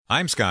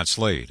I'm Scott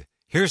Slade.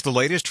 Here's the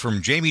latest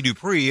from Jamie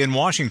Dupree in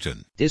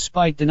Washington.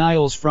 Despite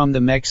denials from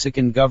the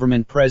Mexican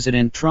government,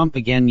 President Trump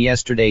again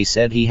yesterday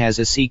said he has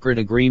a secret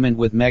agreement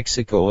with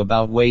Mexico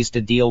about ways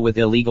to deal with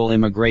illegal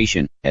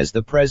immigration, as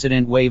the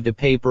president waved a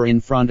paper in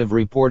front of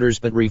reporters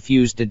but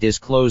refused to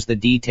disclose the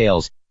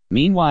details.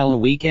 Meanwhile, a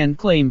weekend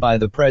claim by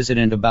the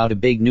president about a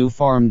big new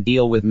farm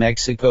deal with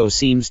Mexico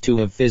seems to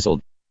have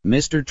fizzled.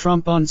 Mr.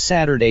 Trump on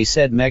Saturday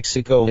said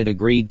Mexico had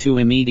agreed to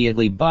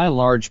immediately buy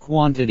large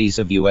quantities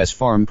of U.S.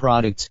 farm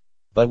products.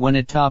 But when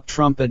a top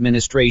Trump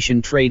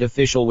administration trade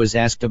official was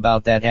asked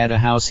about that at a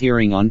House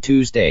hearing on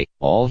Tuesday,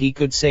 all he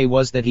could say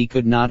was that he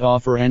could not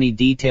offer any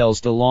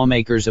details to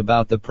lawmakers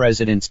about the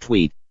president's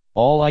tweet.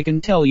 All I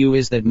can tell you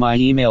is that my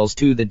emails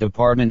to the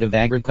Department of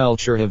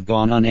Agriculture have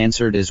gone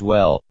unanswered as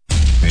well.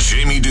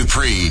 Jamie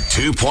Dupree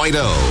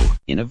 2.0.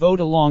 In a vote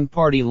along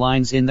party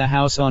lines in the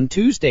House on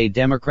Tuesday,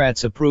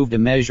 Democrats approved a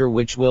measure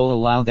which will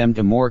allow them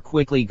to more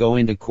quickly go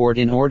into court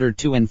in order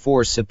to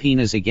enforce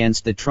subpoenas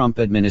against the Trump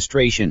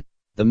administration.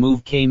 The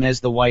move came as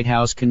the White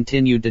House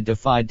continued to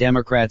defy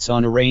Democrats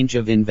on a range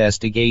of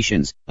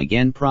investigations,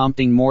 again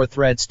prompting more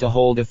threats to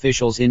hold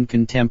officials in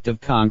contempt of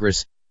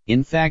Congress.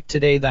 In fact,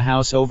 today the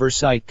House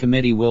Oversight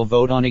Committee will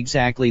vote on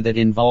exactly that,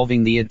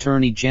 involving the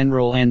Attorney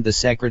General and the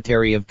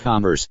Secretary of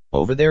Commerce,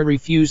 over their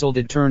refusal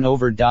to turn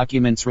over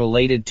documents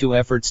related to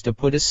efforts to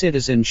put a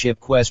citizenship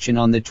question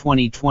on the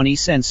 2020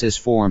 census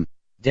form.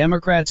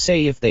 Democrats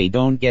say if they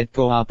don't get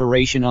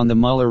cooperation on the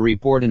Mueller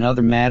report and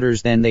other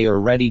matters, then they are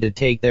ready to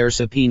take their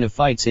subpoena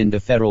fights into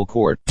federal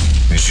court.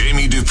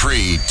 Jamie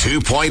Dupree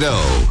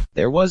 2.0.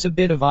 There was a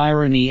bit of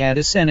irony at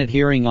a Senate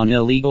hearing on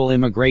illegal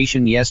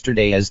immigration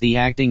yesterday, as the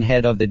acting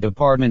head of the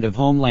Department of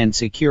Homeland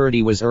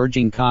Security was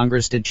urging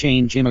Congress to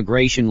change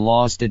immigration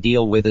laws to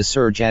deal with a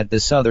surge at the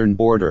southern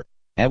border.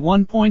 At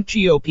one point,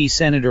 GOP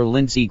Senator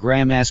Lindsey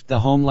Graham asked the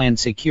Homeland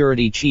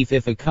Security chief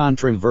if a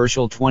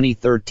controversial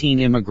 2013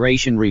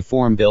 immigration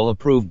reform bill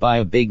approved by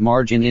a big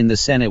margin in the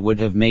Senate would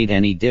have made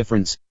any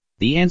difference.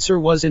 The answer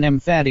was an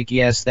emphatic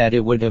yes, that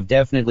it would have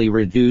definitely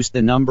reduced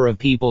the number of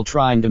people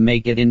trying to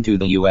make it into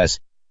the U.S.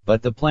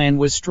 But the plan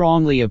was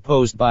strongly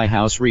opposed by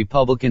House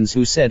Republicans,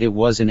 who said it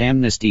was an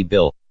amnesty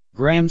bill.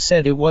 Graham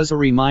said it was a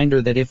reminder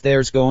that if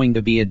there's going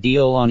to be a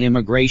deal on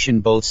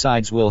immigration, both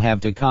sides will have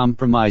to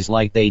compromise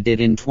like they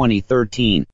did in 2013.